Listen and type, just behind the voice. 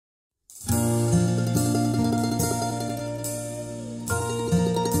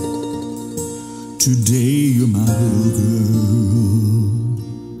Today you're my little girl.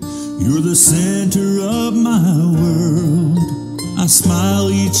 You're the center of my world. I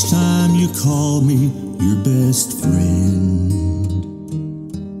smile each time you call me your best friend.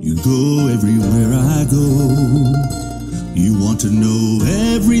 You go everywhere I go. You want to know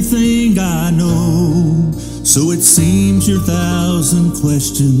everything I know. So it seems your thousand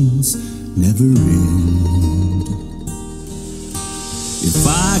questions never end. If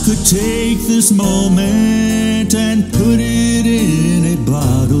I could take this moment and put it in a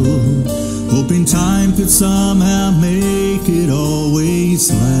bottle, hoping time could somehow make it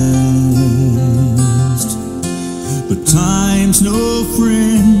always last. But time's no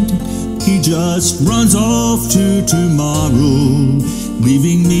friend, he just runs off to tomorrow,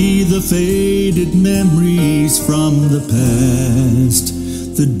 leaving me the faded memories from the past.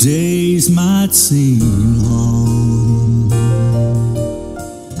 The days might seem long,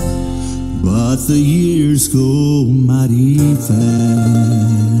 but the years go mighty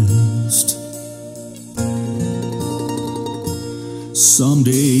fast.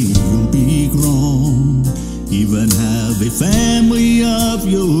 Someday you'll be grown, even have a family of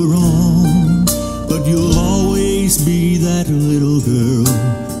your own, but you'll always be that little girl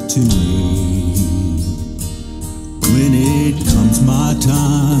to me. When it comes my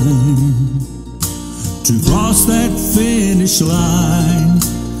time to cross that finish line,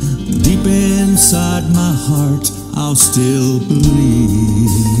 deep inside my heart I'll still believe.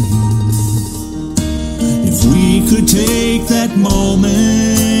 If we could take that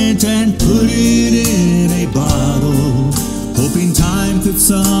moment and put it in a bottle, hoping time could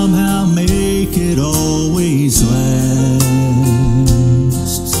somehow make it always last.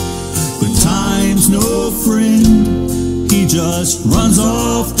 But time's no friend, he just runs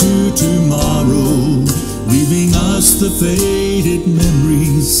off to tomorrow, leaving us the faded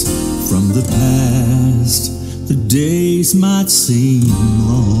memories from the past. The days might seem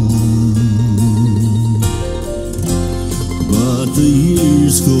long, but the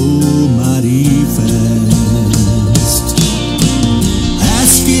years go mighty fast.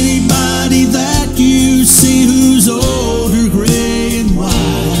 Ask anybody that you see who's old or gray and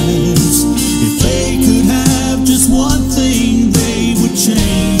wise, if they could have just one thing they would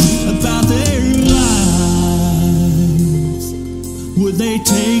change about their lives. Would they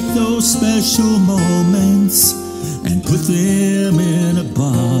take those special moments and put them in a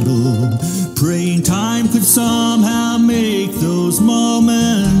bottle, praying time could somehow make those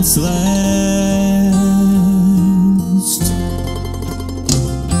moments last?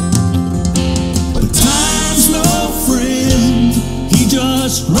 But time's no friend, he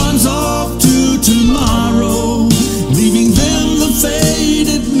just runs off to tomorrow, leaving them the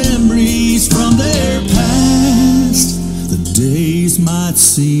faded memories from their past. The days might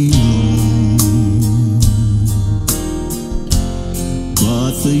seem long,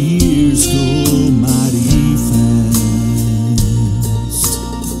 but the years go mighty fast.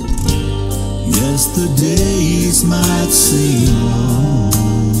 Yes, the days might seem long,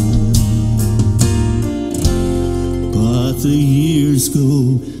 but the years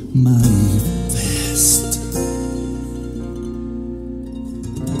go mighty fast.